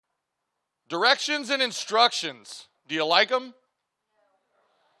Directions and instructions. Do you like them?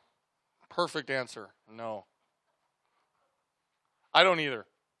 Perfect answer. No. I don't either.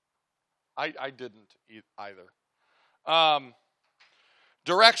 I didn't either.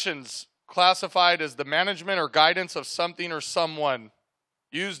 Directions, classified as the management or guidance of something or someone.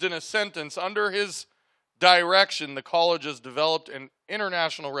 Used in a sentence, under his direction, the college has developed an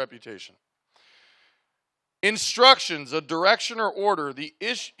international reputation. Instructions, a direction or order.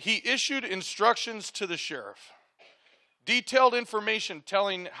 He issued instructions to the sheriff. Detailed information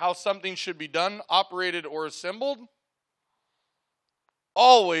telling how something should be done, operated, or assembled.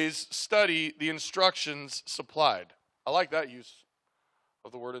 Always study the instructions supplied. I like that use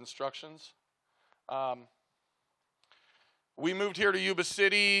of the word instructions. We moved here to Yuba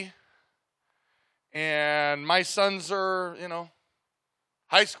City, and my sons are,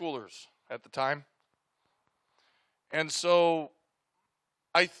 high schoolers at the time. And so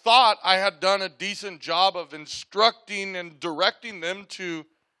I thought I had done a decent job of instructing and directing them to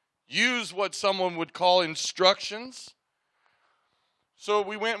use what someone would call instructions. So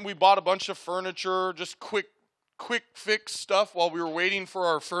we went and we bought a bunch of furniture, just quick fix stuff while we were waiting for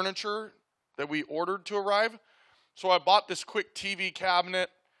our furniture that we ordered to arrive. So I bought this quick TV cabinet,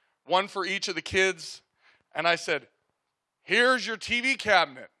 one for each of the kids, and I said, here's your TV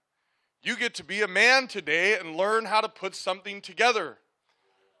cabinet. You get to be a man today and learn how to put something together.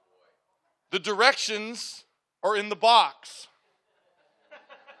 The directions are in the box.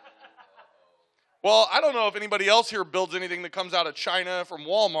 Well, I don't know if anybody else here builds anything that comes out of China from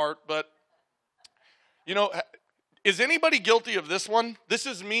Walmart, but, is anybody guilty of this one? This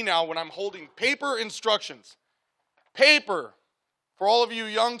is me now when I'm holding paper instructions. Paper. For all of you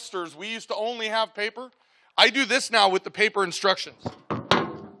youngsters, we used to only have paper. I do this now with the paper instructions.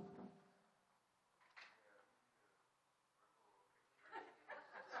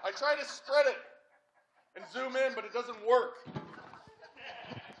 I try to spread it and zoom in, but it doesn't work.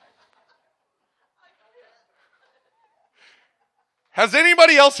 Has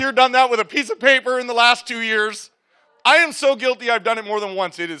anybody else here done that with a piece of paper in the last 2 years? I am so guilty I've done it more than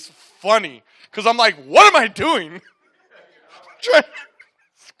once. It is funny because I'm like, what am I doing? I'm trying to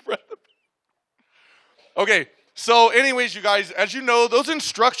spread the paper. Okay, so anyways, you guys, as you know, those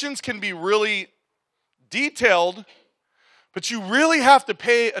instructions can be really detailed, but you really have to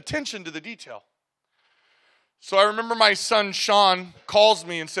pay attention to the detail. So I remember my son, Sean, calls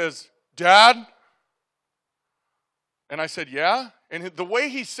me and says, Dad? And I said, yeah? And the way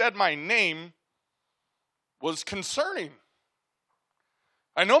he said my name was concerning.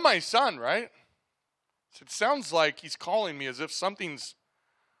 I know my son, right? It sounds like he's calling me as if something's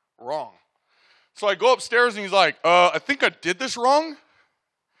wrong. So I go upstairs and he's like, I think I did this wrong.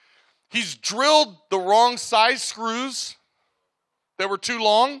 He's drilled the wrong size screws that were too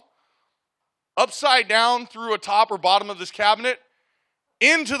long, upside down through a top or bottom of this cabinet,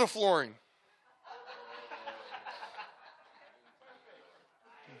 into the flooring.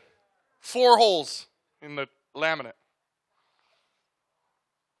 Four holes in the laminate.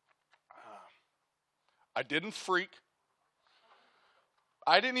 I didn't freak.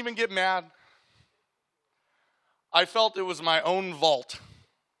 I didn't even get mad. I felt it was my own fault.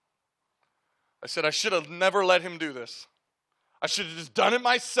 I said, I should have never let him do this. I should have just done it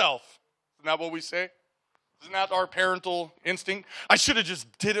myself. Isn't that what we say? Isn't that our parental instinct? I should have just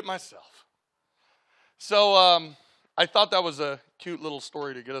did it myself. So I thought that was a cute little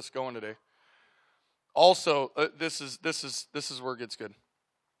story to get us going today. Also, this is where it gets good.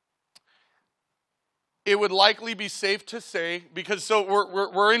 It would likely be safe to say, because so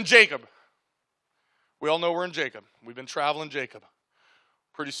we're in Jacob. We all know we're in Jacob. We've been traveling Jacob.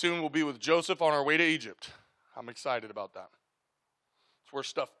 Pretty soon we'll be with Joseph on our way to Egypt. I'm excited about that. It's where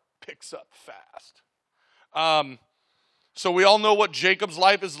stuff picks up fast. So we all know what Jacob's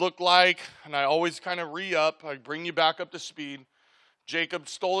life has looked like, and I always kind of re-up. I bring you back up to speed. Jacob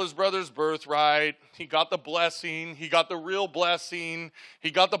stole his brother's birthright. He got the blessing. He got the real blessing.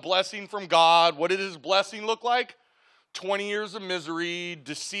 He got the blessing from God. What did his blessing look like? 20 years of misery,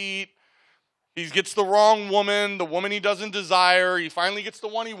 deceit. He gets the wrong woman, the woman he doesn't desire. He finally gets the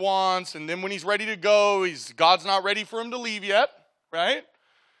one he wants, and then when he's ready to go, God's not ready for him to leave yet, right?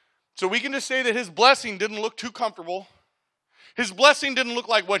 So we can just say that his blessing didn't look too comfortable. His blessing didn't look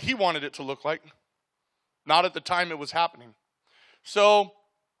like what he wanted it to look like. Not at the time it was happening. So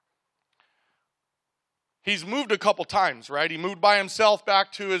he's moved a couple times, right? He moved by himself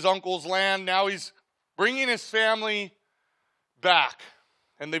back to his uncle's land. Now he's bringing his family back.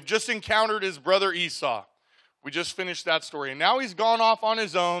 And they've just encountered his brother Esau. We just finished that story. And now he's gone off on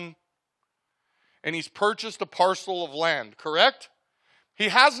his own. And he's purchased a parcel of land, correct? He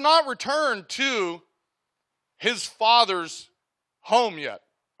has not returned to his father's home yet,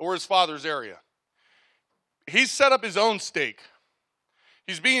 or his father's area. He's set up his own stake.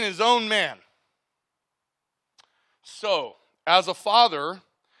 He's being his own man. So, as a father,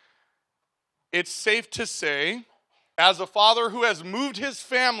 it's safe to say, as a father who has moved his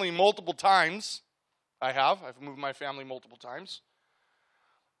family multiple times, I've moved my family multiple times,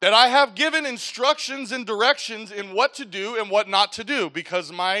 that I have given instructions and directions in what to do and what not to do,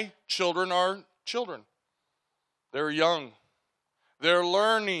 because my children are children. They're young. They're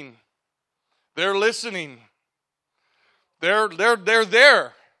learning. They're listening. They're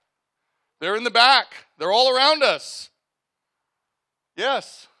there. They're in the back. They're all around us.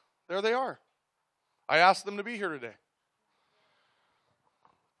 Yes, there they are. I asked them to be here today.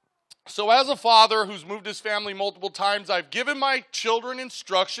 So as a father who's moved his family multiple times, I've given my children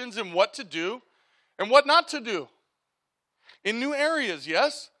instructions in what to do and what not to do. In new areas,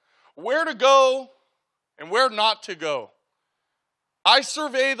 yes? Where to go and where not to go. I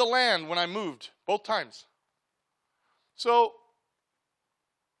survey the land when I moved, both times. So,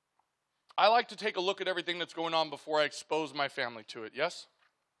 I like to take a look at everything that's going on before I expose my family to it, yes?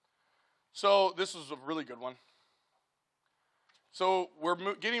 So, this is a really good one. So, we're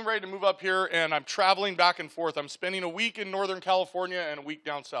getting ready to move up here, and I'm traveling back and forth. I'm spending a week in Northern California and a week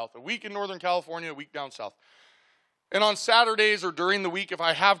down south. A week in Northern California, a week down south. And on Saturdays or during the week, if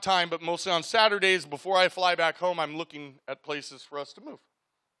I have time, but mostly on Saturdays, before I fly back home, I'm looking at places for us to move.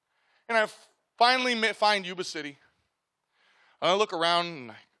 And I finally find Yuba City. And I look around,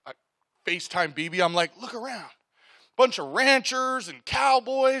 and I FaceTime BB. I'm like, look around. Bunch of ranchers and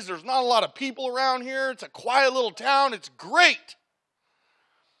cowboys. There's not a lot of people around here. It's a quiet little town. It's great.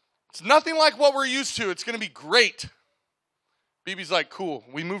 It's nothing like what we're used to. It's going to be great. BB's like, cool.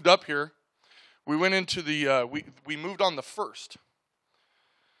 We moved up here. We went into the, we moved on the 1st.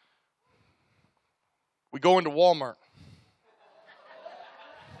 We go into Walmart.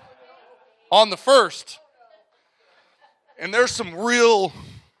 On the 1st. And there's some real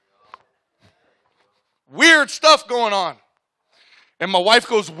weird stuff going on. And my wife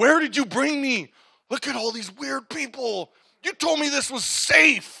goes, where did you bring me? Look at all these weird people. You told me this was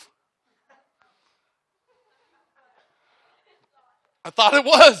safe. I thought it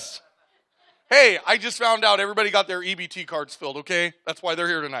was. Hey, I just found out everybody got their EBT cards filled, okay? That's why they're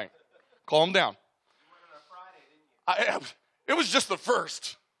here tonight. Calm down. It was just the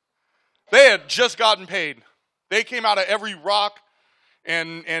 1st. They had just gotten paid. They came out of every rock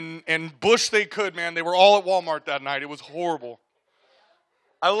and bush they could, man. They were all at Walmart that night. It was horrible.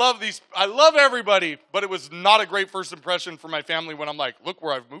 I love everybody, but it was not a great first impression for my family when I'm like, look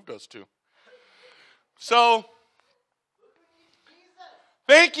where I've moved us to. So,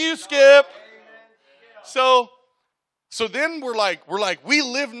 thank you, Skip. So then we're like, we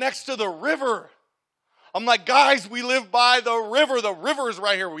live next to the river. I'm like, guys, we live by the river. The river is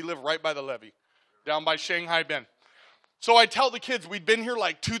right here. We live right by the levee, down by Shanghai Bend. So I tell the kids, we'd been here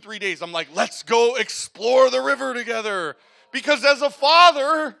like 2-3 days. I'm like, let's go explore the river together. Because as a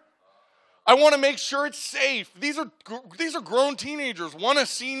father, I want to make sure it's safe. These are grown teenagers. One a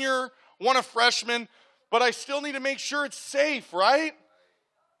senior, one a freshman. But I still need to make sure it's safe, right?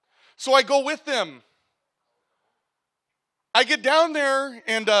 So I go with them. I get down there,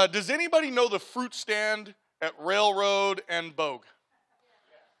 and does anybody know the fruit stand at Railroad and Bogue?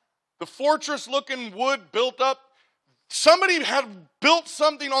 The fortress-looking wood built up. Somebody had built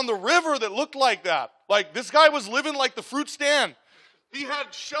something on the river that looked like that. Like, this guy was living like the fruit stand. He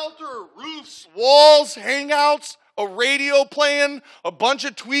had shelter, roofs, walls, hangouts, a radio playing, a bunch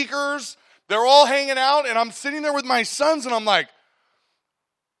of tweakers. They're all hanging out, and I'm sitting there with my sons, and I'm like,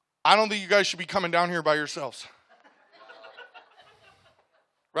 I don't think you guys should be coming down here by yourselves.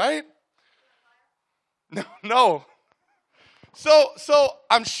 Right? No. So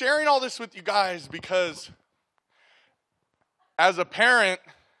I'm sharing all this with you guys because as a parent,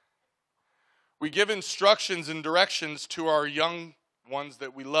 we give instructions and directions to our young ones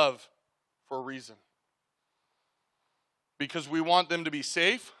that we love for a reason. Because we want them to be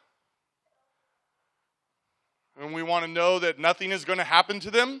safe. And we want to know that nothing is going to happen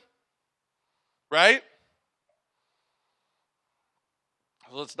to them. Right?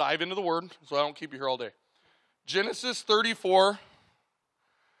 Let's dive into the word so I don't keep you here all day. Genesis 34.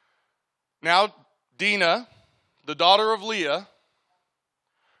 Now Dinah, the daughter of Leah,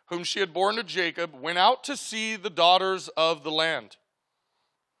 whom she had borne to Jacob, went out to see the daughters of the land.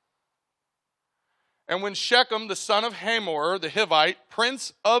 And when Shechem, the son of Hamor, the Hivite,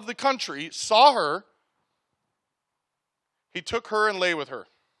 prince of the country, saw her, he took her and lay with her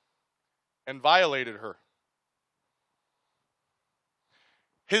and violated her.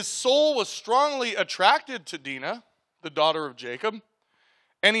 His soul was strongly attracted to Dinah, the daughter of Jacob,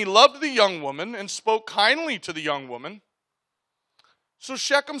 and he loved the young woman and spoke kindly to the young woman. So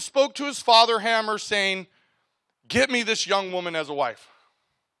Shechem spoke to his father Hamor, saying, "Get me this young woman as a wife."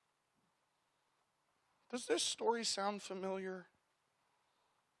 Does this story sound familiar?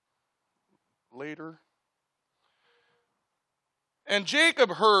 Later. And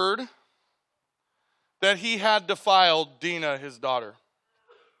Jacob heard that he had defiled Dinah, his daughter.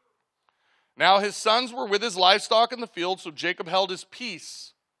 Now his sons were with his livestock in the field, so Jacob held his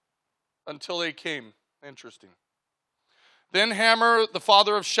peace until they came. Interesting. Then Hamor, the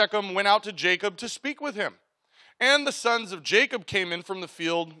father of Shechem, went out to Jacob to speak with him. And the sons of Jacob came in from the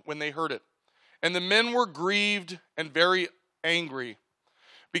field when they heard it. And the men were grieved and very angry,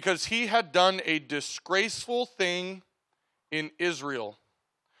 because he had done a disgraceful thing in Israel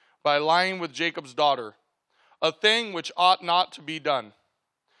by lying with Jacob's daughter, a thing which ought not to be done.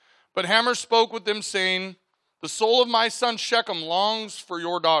 But Hamor spoke with them, saying, "The soul of my son Shechem longs for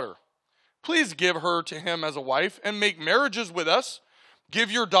your daughter. Please give her to him as a wife, and make marriages with us. Give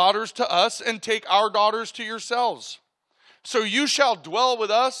your daughters to us, and take our daughters to yourselves. So you shall dwell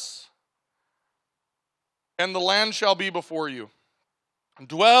with us, and the land shall be before you.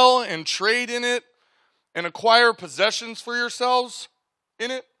 Dwell and trade in it, and acquire possessions for yourselves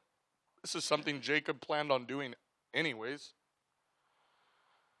in it." This is something Jacob planned on doing anyways.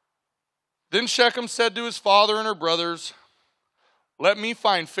 Then Shechem said to his father and her brothers, "Let me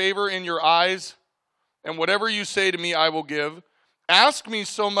find favor in your eyes, and whatever you say to me I will give. Ask me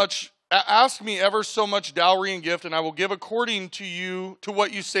ever so much dowry and gift, and I will give according to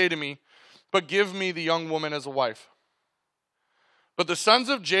what you say to me. But give me the young woman as a wife." But the sons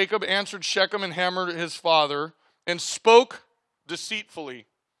of Jacob answered Shechem and Hamor his father, and spoke deceitfully,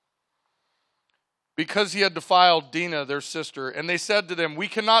 because he had defiled Dinah their sister. And they said to them, "We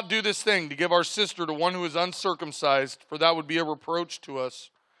cannot do this thing, to give our sister to one who is uncircumcised, for that would be a reproach to us.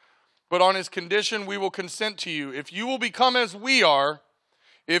 But on his condition we will consent to you. If you will become as we are,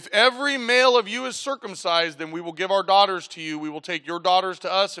 if every male of you is circumcised, then we will give our daughters to you. We will take your daughters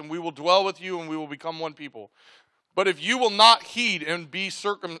to us, and we will dwell with you, and we will become one people. But if you will not heed us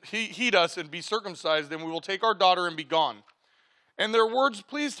and be circumcised, then we will take our daughter and be gone." And their words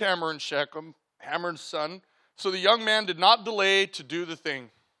pleased Hamor and Shechem, Hamor's son. So the young man did not delay to do the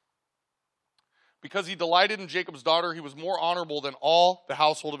thing. Because he delighted in Jacob's daughter, he was more honorable than all the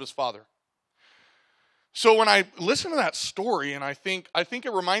household of his father. So when I listen to that story, and I think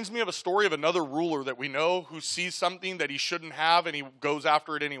it reminds me of a story of another ruler that we know who sees something that he shouldn't have, and he goes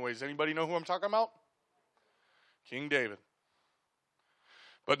after it anyways. Anybody know who I'm talking about? King David.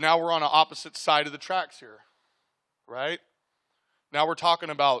 But now we're on the opposite side of the tracks here, right? Now we're talking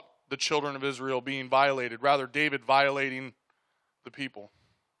about the children of Israel being violated, rather David violating the people.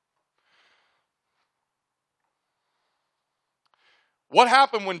 What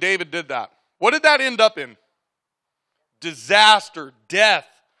happened when David did that? What did that end up in? Disaster, death,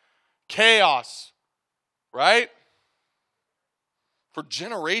 chaos, right? For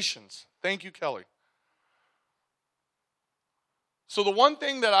generations. Thank you, Kelly. So the one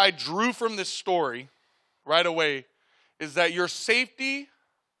thing that I drew from this story right away is that your safety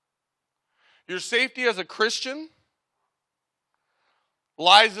as a Christian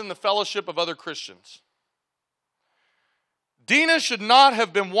lies in the fellowship of other Christians. Dinah should not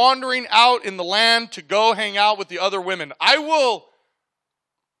have been wandering out in the land to go hang out with the other women. I will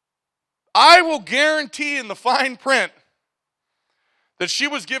guarantee in the fine print that she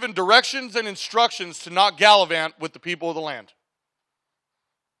was given directions and instructions to not gallivant with the people of the land.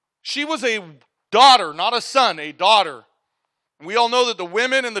 She was a daughter, not a son, a daughter. And we all know that the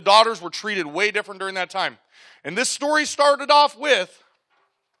women and the daughters were treated way different during that time. And this story started off with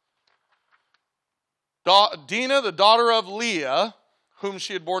Dinah, the daughter of Leah, whom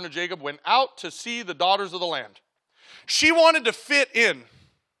she had borne to Jacob, went out to see the daughters of the land. She wanted to fit in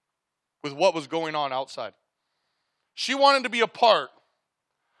with what was going on outside. She wanted to be a part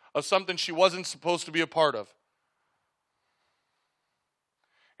of something she wasn't supposed to be a part of.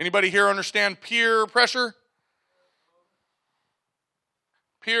 Anybody here understand peer pressure?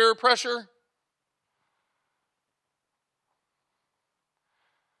 Peer pressure?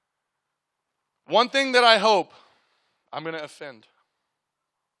 One thing that I hope, I'm going to offend.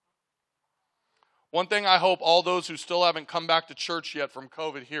 One thing I hope all those who still haven't come back to church yet from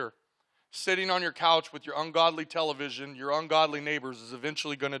COVID here, sitting on your couch with your ungodly television, your ungodly neighbors, is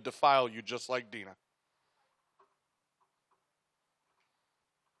eventually going to defile you just like Dinah.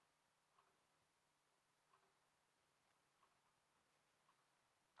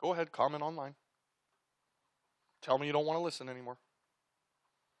 Go ahead, comment online. Tell me you don't want to listen anymore.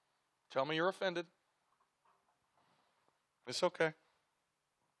 Tell me you're offended. It's okay.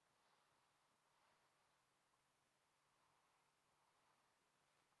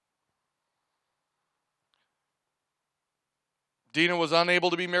 Dina was unable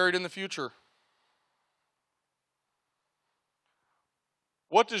to be married in the future.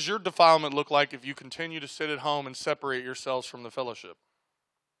 What does your defilement look like if you continue to sit at home and separate yourselves from the fellowship?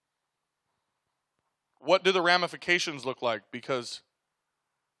 What do the ramifications look like? Because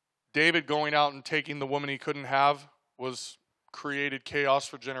David going out and taking the woman he couldn't have was created chaos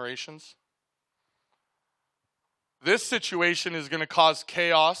for generations. This situation is going to cause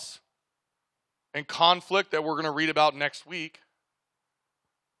chaos and conflict that we're going to read about next week.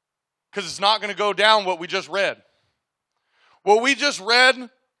 Because it's not going to go down what we just read. What we just read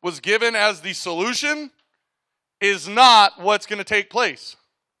was given as the solution is not what's going to take place.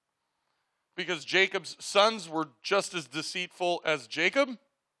 Because Jacob's sons were just as deceitful as Jacob.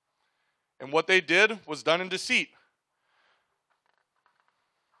 And what they did was done in deceit.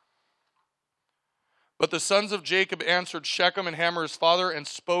 But the sons of Jacob answered Shechem and Hamor his father and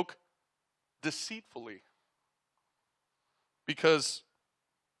spoke deceitfully. Because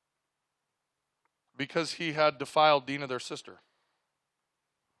he had defiled Dinah, their sister.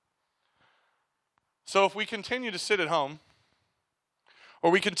 So if we continue to sit at home, or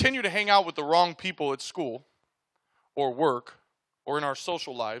we continue to hang out with the wrong people at school, or work, or in our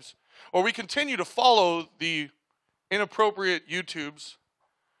social lives, or we continue to follow the inappropriate YouTubes,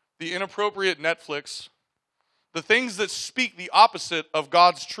 the inappropriate Netflix, the things that speak the opposite of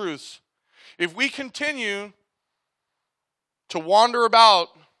God's truths, if we continue to wander about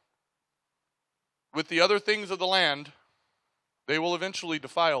with the other things of the land, they will eventually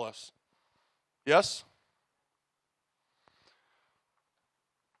defile us. Yes?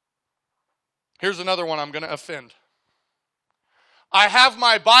 Here's another one I'm going to offend. I have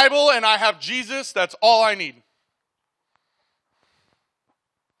my Bible and I have Jesus. That's all I need.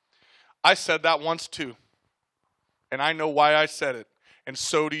 I said that once too. And I know why I said it. And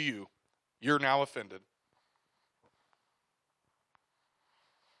so do you. You're now offended.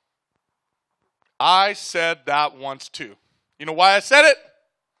 I said that once too. You know why I said it?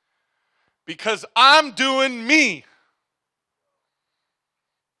 Because I'm doing me.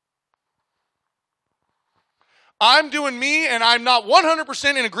 I'm doing me, and I'm not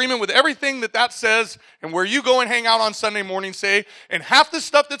 100% in agreement with everything that says, and where you go and hang out on Sunday morning say, and half the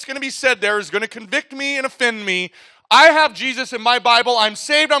stuff that's going to be said there is going to convict me and offend me. I have Jesus in my Bible. I'm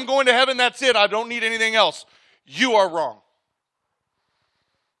saved. I'm going to heaven. That's it. I don't need anything else. You are wrong.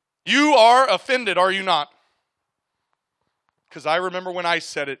 You are offended, are you not? Because I remember when I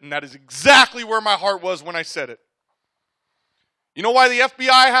said it, and that is exactly where my heart was when I said it. You know why the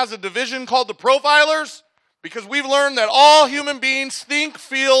FBI has a division called the Profilers? Because we've learned that all human beings think,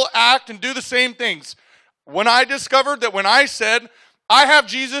 feel, act, and do the same things. When I discovered that when I said, I have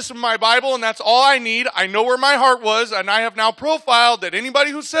Jesus in my Bible and that's all I need, I know where my heart was, and I have now profiled that anybody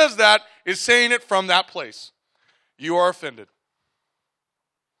who says that is saying it from that place. You are offended.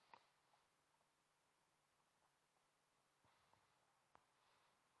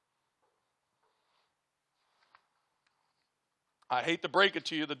 I hate to break it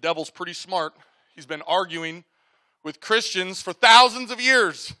to you, the devil's pretty smart. He's been arguing with Christians for thousands of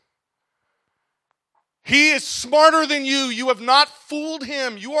years. He is smarter than you. You have not fooled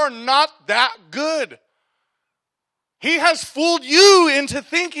him. You are not that good. He has fooled you into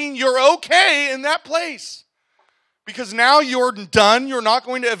thinking you're okay in that place. Because now you're done. You're not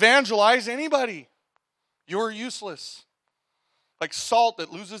going to evangelize anybody. You're useless. Like salt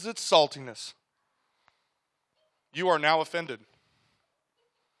that loses its saltiness. You are now offended.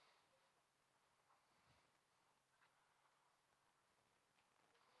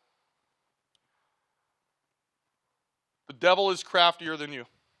 The devil is craftier than you.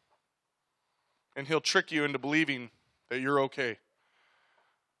 And he'll trick you into believing that you're okay.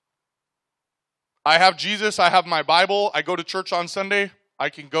 I have Jesus, I have my Bible, I go to church on Sunday, I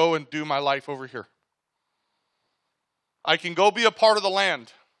can go and do my life over here. I can go be a part of the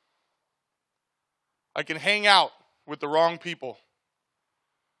land. I can hang out with the wrong people.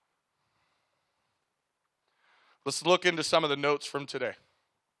 Let's look into some of the notes from today.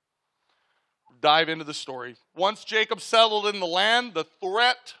 Dive into the story. Once Jacob settled in the land, the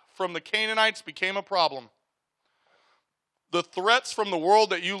threat from the Canaanites became a problem. The threats from the world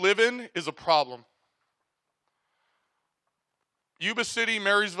that you live in is a problem. Yuba City,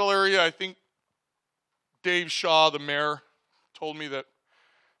 Marysville area, I think Dave Shaw, the mayor, told me that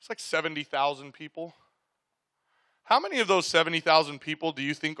it's like 70,000 people. How many of those 70,000 people do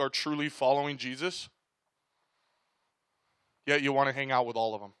you think are truly following Jesus? Yet you want to hang out with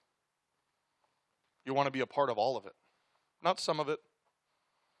all of them. You want to be a part of all of it. Not some of it.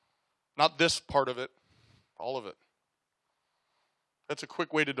 Not this part of it. All of it. That's a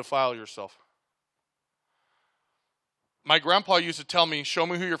quick way to defile yourself. My grandpa used to tell me, show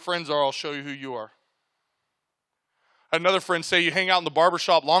me who your friends are, I'll show you who you are. Another friend say, you hang out in the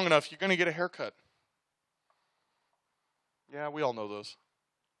barbershop long enough, you're going to get a haircut. Yeah, we all know those.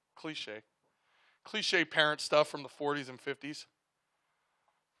 Cliche. Cliche parent stuff from the 40s and 50s.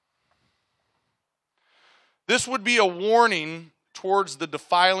 This would be a warning towards the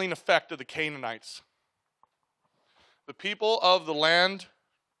defiling effect of the Canaanites. The people of the land,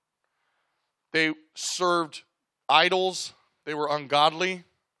 they served idols. They were ungodly.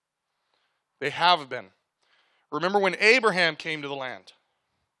 They have been. Remember when Abraham came to the land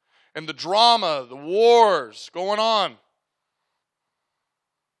and the drama, the wars going on.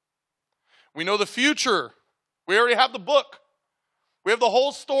 We know the future. We already have the book. We have the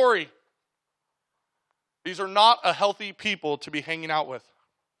whole story. These are not a healthy people to be hanging out with.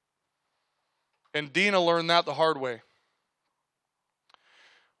 And Dinah learned that the hard way.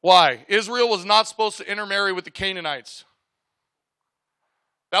 Why? Israel was not supposed to intermarry with the Canaanites.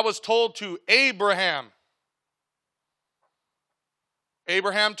 That was told to Abraham.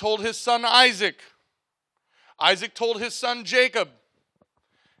 Abraham told his son Isaac. Isaac told his son Jacob.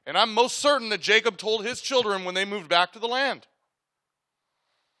 And I'm most certain that Jacob told his children when they moved back to the land.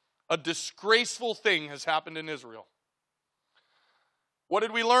 A disgraceful thing has happened in Israel. What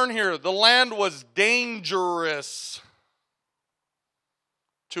did we learn here? The land was dangerous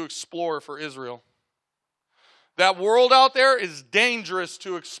to explore for Israel. That world out there is dangerous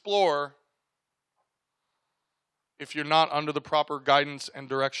to explore if you're not under the proper guidance and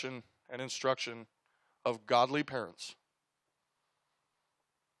direction and instruction of godly parents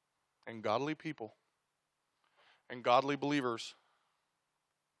and godly people and godly believers.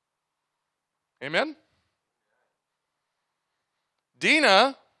 Amen?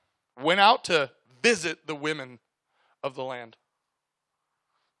 Dinah went out to visit the women of the land.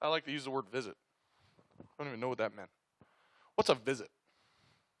 I like to use the word visit. I don't even know what that meant. What's a visit?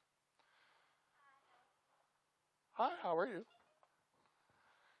 Hi, how are you?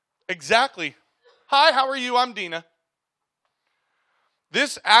 Exactly. Hi, how are you? I'm Dinah.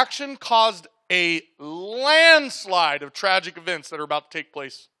 This action caused a landslide of tragic events that are about to take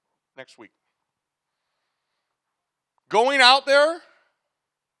place next week. Going out there,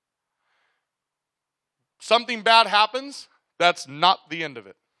 something bad happens, that's not the end of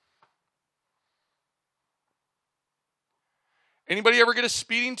it. Anybody ever get a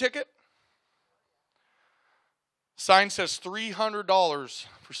speeding ticket? Sign says $300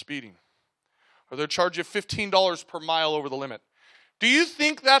 for speeding. Or they'll charge you $15 per mile over the limit. Do you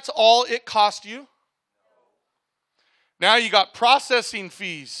think that's all it cost you? Now you got processing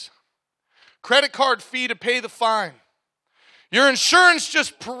fees, credit card fee to pay the fine. Your insurance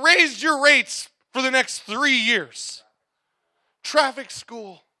just raised your rates for the next 3 years. Traffic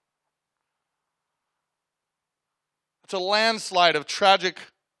school. It's a landslide of tragic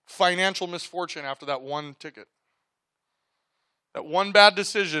financial misfortune after that one ticket. That one bad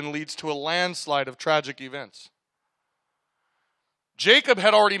decision leads to a landslide of tragic events. Jacob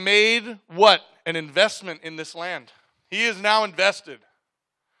had already made what? An investment in this land. He is now invested.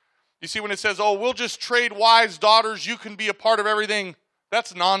 You see, when it says, oh, we'll just trade wives, daughters, you can be a part of everything,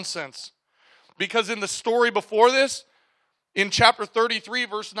 that's nonsense. Because in the story before this, in chapter 33,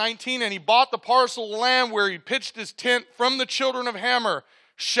 verse 19, and he bought the parcel of land where he pitched his tent from the children of Hamor,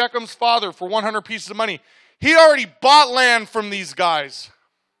 Shechem's father, for 100 pieces of money. He already bought land from these guys.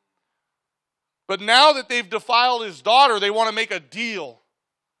 But now that they've defiled his daughter, they want to make a deal.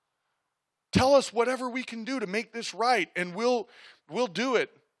 Tell us whatever we can do to make this right, and we'll do it.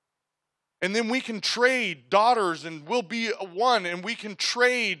 And then we can trade daughters, and we'll be one, and we can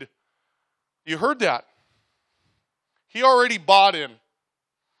trade. You heard that. He already bought in.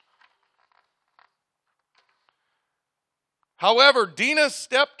 However, Dinah's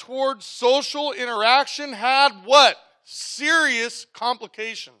step towards social interaction had what? Serious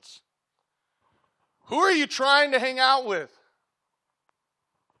complications. Who are you trying to hang out with?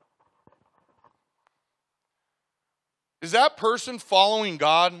 Is that person following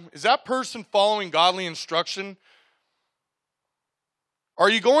God? Is that person following godly instruction? Are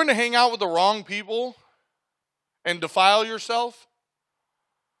you going to hang out with the wrong people and defile yourself?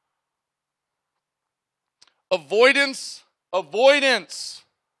 Avoidance of the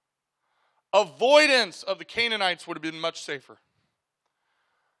Canaanites would have been much safer.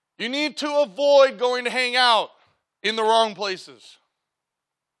 You need to avoid going to hang out in the wrong places.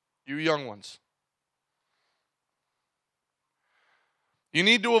 You young ones. You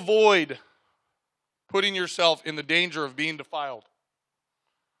need to avoid putting yourself in the danger of being defiled.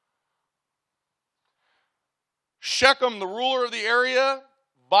 Shechem, the ruler of the area,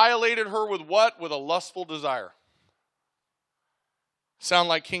 violated her with what? With a lustful desire. Sound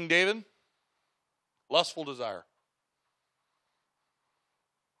like King David? Lustful desire.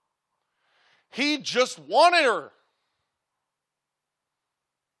 He just wanted her.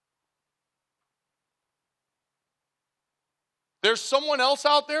 There's someone else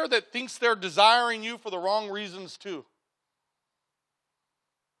out there that thinks they're desiring you for the wrong reasons too.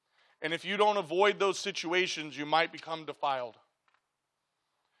 And if you don't avoid those situations, you might become defiled.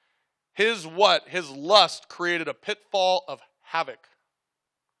 His what? His lust created a pitfall of havoc.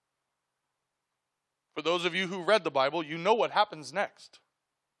 For those of you who read the Bible, you know what happens next.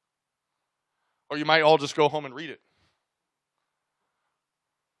 Or you might all just go home and read it.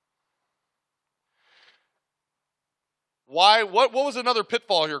 Why? What was another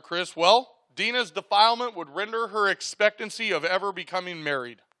pitfall here, Chris? Well, Dinah's defilement would render her expectancy of ever becoming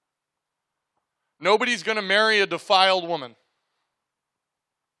married. Nobody's going to marry a defiled woman.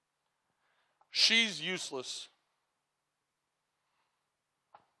 She's useless.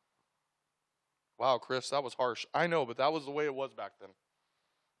 Wow, Chris, that was harsh. I know, but that was the way it was back then.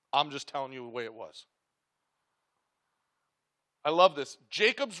 I'm just telling you the way it was. I love this.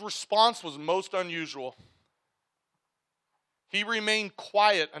 Jacob's response was most unusual. He remained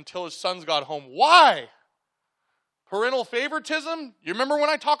quiet until his sons got home. Why? Parental favoritism? You remember when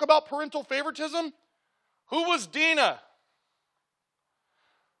I talk about parental favoritism? Who was Dinah?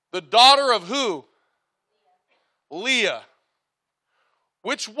 The daughter of who? Leah.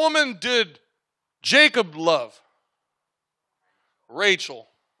 Which woman did Jacob love? Rachel.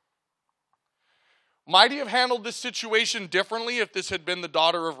 Might he have handled this situation differently if this had been the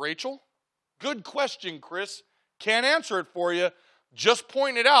daughter of Rachel? Good question, Chris. Can't answer it for you. Just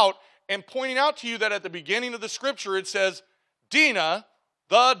point it out, and pointing out to you that at the beginning of the scripture it says, Dinah,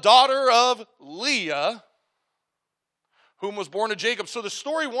 the daughter of Leah, whom was born to Jacob. So the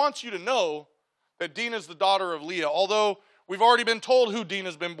story wants you to know that Dinah's the daughter of Leah, although we've already been told who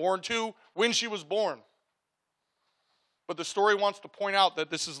Dinah's been born to when she was born. But the story wants to point out that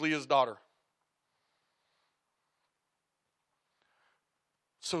this is Leah's daughter.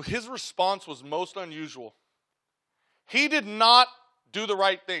 So his response was most unusual. He did not do the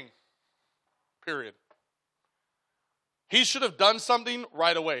right thing, period. He should have done something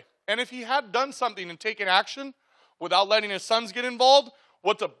right away. And if he had done something and taken action without letting his sons get involved,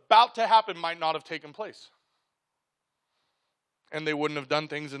 what's about to happen might not have taken place. And they wouldn't have done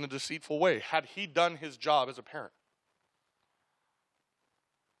things in a deceitful way had he done his job as a parent.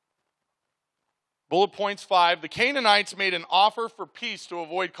 Bullet points 5, the Canaanites made an offer for peace to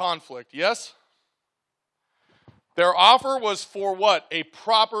avoid conflict. Yes? Their offer was for what? A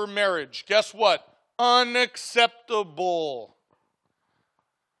proper marriage. Guess what? Unacceptable.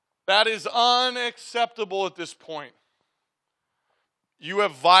 That is unacceptable at this point. You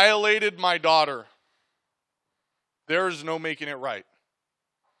have violated my daughter. There is no making it right.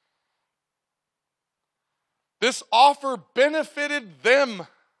 This offer benefited them,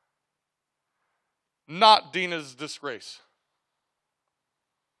 not Dinah's disgrace.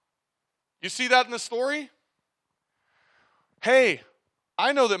 You see that in the story? Hey,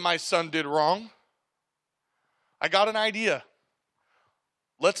 I know that my son did wrong. I got an idea.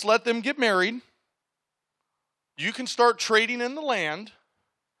 Let's let them get married. You can start trading in the land.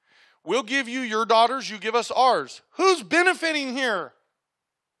 We'll give you your daughters, you give us ours. Who's benefiting here?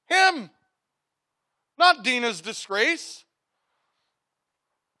 Him. Not Dinah's disgrace.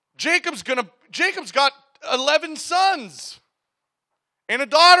 Jacob's got 11 sons and a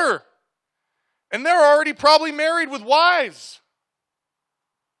daughter. And they're already probably married with wives.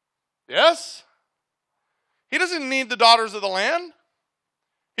 Yes? He doesn't need the daughters of the land.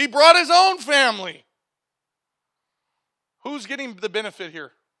 He brought his own family. Who's getting the benefit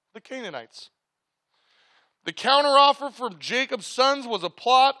here? The Canaanites. The counteroffer from Jacob's sons was a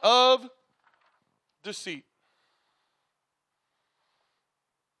plot of deceit.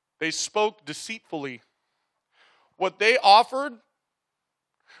 They spoke deceitfully. What they offered,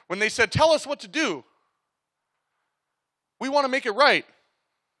 when they said, tell us what to do. We want to make it right.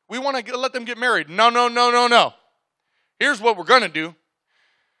 We want to let them get married. No. Here's what we're going to do.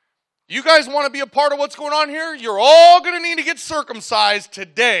 You guys want to be a part of what's going on here? You're all going to need to get circumcised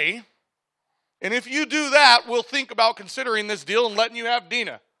today. And if you do that, we'll think about considering this deal and letting you have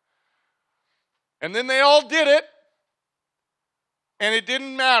Dinah. And then they all did it. And it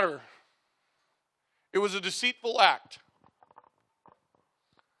didn't matter. It was a deceitful act.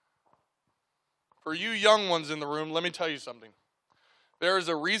 For you young ones in the room, let me tell you something. There is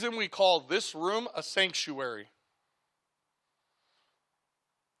a reason we call this room a sanctuary.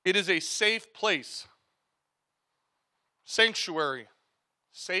 It is a safe place. Sanctuary.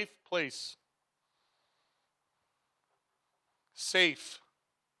 Safe place. Safe.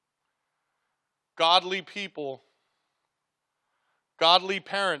 Godly people. Godly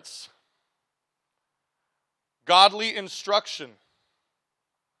parents. Godly instruction.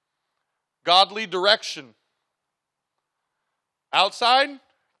 Godly direction. Outside,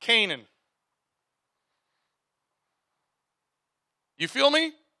 Canaan. You feel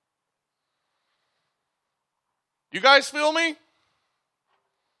me? You guys feel me?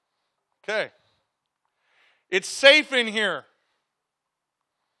 Okay. It's safe in here.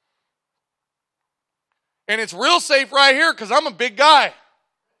 And it's real safe right here because I'm a big guy.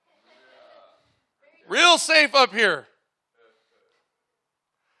 Real safe up here.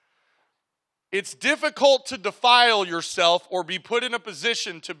 It's difficult to defile yourself or be put in a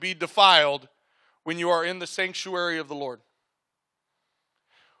position to be defiled when you are in the sanctuary of the Lord.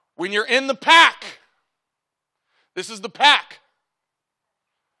 When you're in the pack, this is the pack.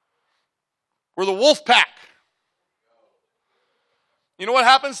 We're the wolf pack. You know what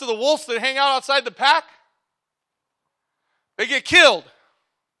happens to the wolves that hang out outside the pack? They get killed.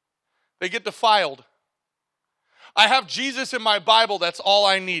 They get defiled. I have Jesus in my Bible, that's all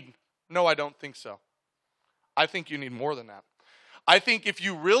I need. No, I don't think so. I think you need more than that. I think if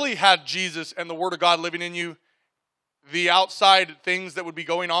you really had Jesus and the Word of God living in you, the outside things that would be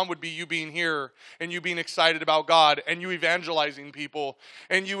going on would be you being here and you being excited about God and you evangelizing people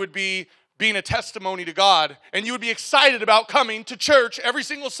and you would be being a testimony to God and you would be excited about coming to church every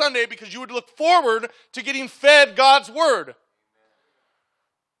single Sunday because you would look forward to getting fed God's Word.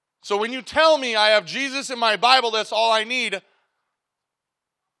 So when you tell me I have Jesus in my Bible, that's all I need,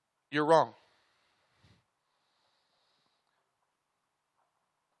 you're wrong.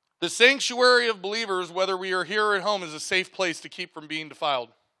 The sanctuary of believers, whether we are here or at home, is a safe place to keep from being defiled.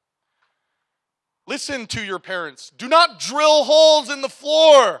 Listen to your parents. Do not drill holes in the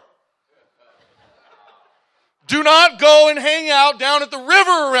floor. Do not go and hang out down at the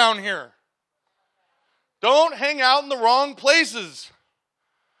river around here. Don't hang out in the wrong places.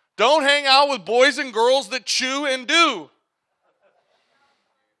 Don't hang out with boys and girls that chew and do.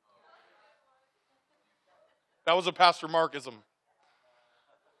 That was a Pastor Markism.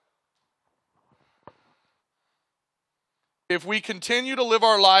 If we continue to live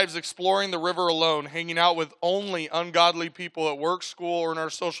our lives exploring the river alone, hanging out with only ungodly people at work, school, or in our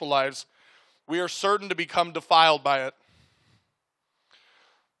social lives, we are certain to become defiled by it.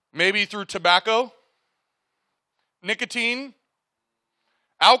 Maybe through tobacco, nicotine,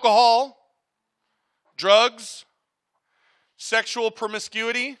 alcohol, drugs, sexual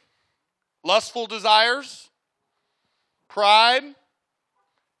promiscuity, lustful desires, pride,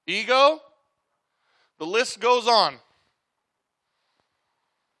 ego. The list goes on.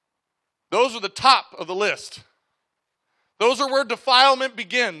 Those are the top of the list. Those are where defilement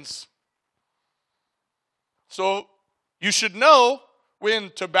begins. So you should know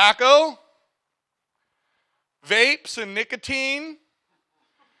when tobacco, vapes and nicotine,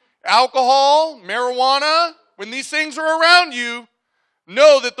 alcohol, marijuana, when these things are around you,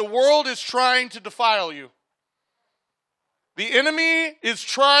 know that the world is trying to defile you. The enemy is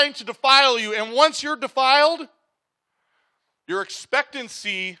trying to defile you. And once you're defiled, your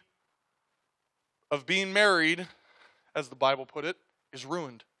expectancy of being married, as the Bible put it, is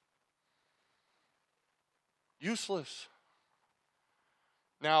ruined. Useless.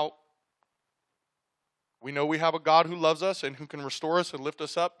 Now, we know we have a God who loves us and who can restore us and lift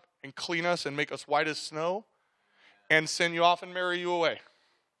us up and clean us and make us white as snow and send you off and marry you away.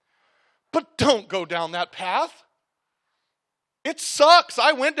 But don't go down that path. It sucks.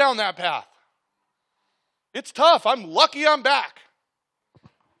 I went down that path. It's tough. I'm lucky I'm back.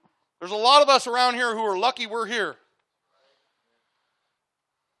 There's a lot of us around here who are lucky we're here.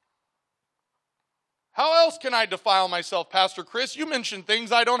 How else can I defile myself, Pastor Chris? You mentioned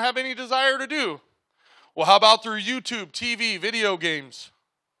things I don't have any desire to do. Well, how about through YouTube, TV, video games?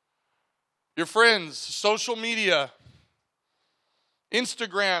 Your friends, social media,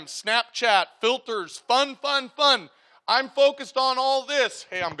 Instagram, Snapchat, filters, fun. I'm focused on all this.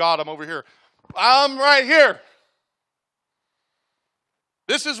 Hey, I'm God, I'm over here. I'm right here.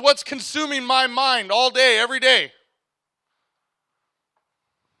 This is what's consuming my mind all day, every day.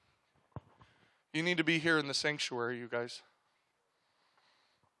 You need to be here in the sanctuary, you guys.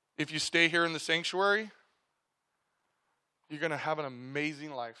 If you stay here in the sanctuary, you're going to have an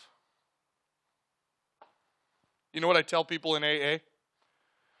amazing life. You know what I tell people in AA?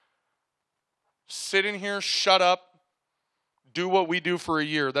 Sit in here, shut up, do what we do for a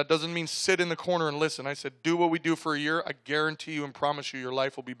year. That doesn't mean sit in the corner and listen. I said, do what we do for a year. I guarantee you and promise you your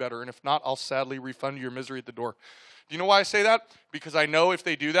life will be better. And if not, I'll sadly refund you your misery at the door. Do you know why I say that? Because I know if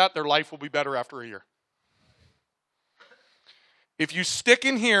they do that, their life will be better after a year. If you stick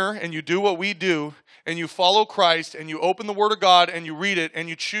in here and you do what we do, and you follow Christ, and you open the Word of God, and you read it, and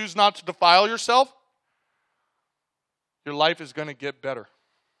you choose not to defile yourself, your life is going to get better.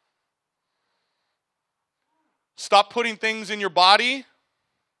 Stop putting things in your body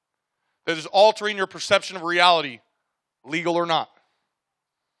that is altering your perception of reality, legal or not.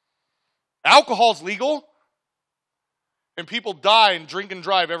 Alcohol is legal, and people die and drink and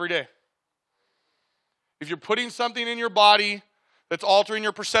drive every day. If you're putting something in your body that's altering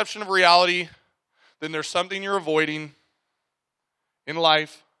your perception of reality, then there's something you're avoiding in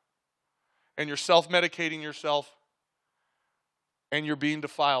life, and you're self-medicating yourself, and you're being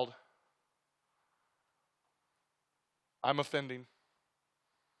defiled. I'm offending.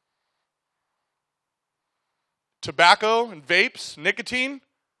 Tobacco and vapes, nicotine,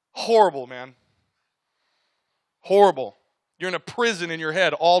 horrible, man. Horrible. You're in a prison in your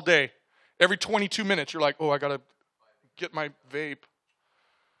head all day. Every 22 minutes, you're like, oh, I got to get my vape.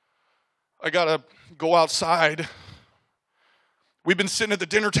 I got to go outside. We've been sitting at the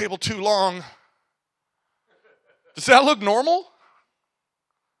dinner table too long. Does that look normal?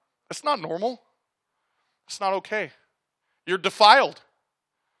 That's not normal. It's not okay. You're defiled.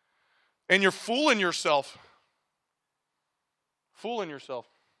 And you're fooling yourself. Fooling yourself.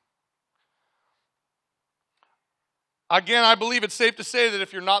 Again, I believe it's safe to say that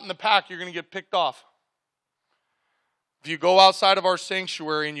if you're not in the pack, you're going to get picked off. If you go outside of our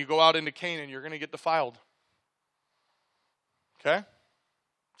sanctuary and you go out into Canaan, you're going to get defiled. Okay?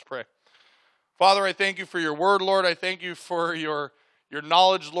 Let's pray. Father, I thank you for your word, Lord. I thank you for your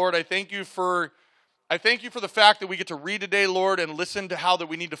knowledge, Lord. I thank you for the fact that we get to read today, Lord, and listen to how that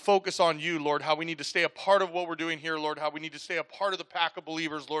we need to focus on you, Lord, how we need to stay a part of what we're doing here, Lord, how we need to stay a part of the pack of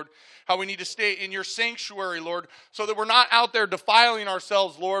believers, Lord, how we need to stay in your sanctuary, Lord, so that we're not out there defiling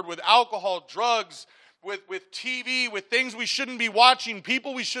ourselves, Lord, with alcohol, drugs, with TV, with things we shouldn't be watching,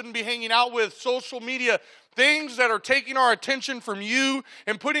 people we shouldn't be hanging out with, social media, things that are taking our attention from you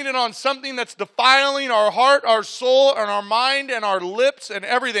and putting it on something that's defiling our heart, our soul, and our mind, and our lips, and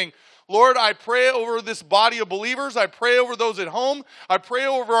everything. Lord, I pray over this body of believers. I pray over those at home. I pray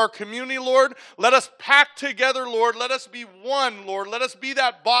over our community, Lord. Let us pack together, Lord. Let us be one, Lord. Let us be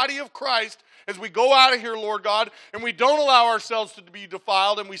that body of Christ as we go out of here, Lord God, and we don't allow ourselves to be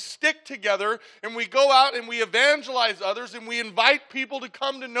defiled, and we stick together, and we go out and we evangelize others, and we invite people to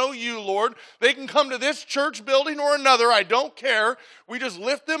come to know you, Lord. They can come to this church building or another. I don't care. We just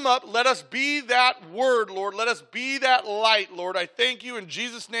lift them up. Let us be that word, Lord. Let us be that light, Lord. I thank you in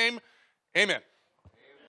Jesus' name. Amen.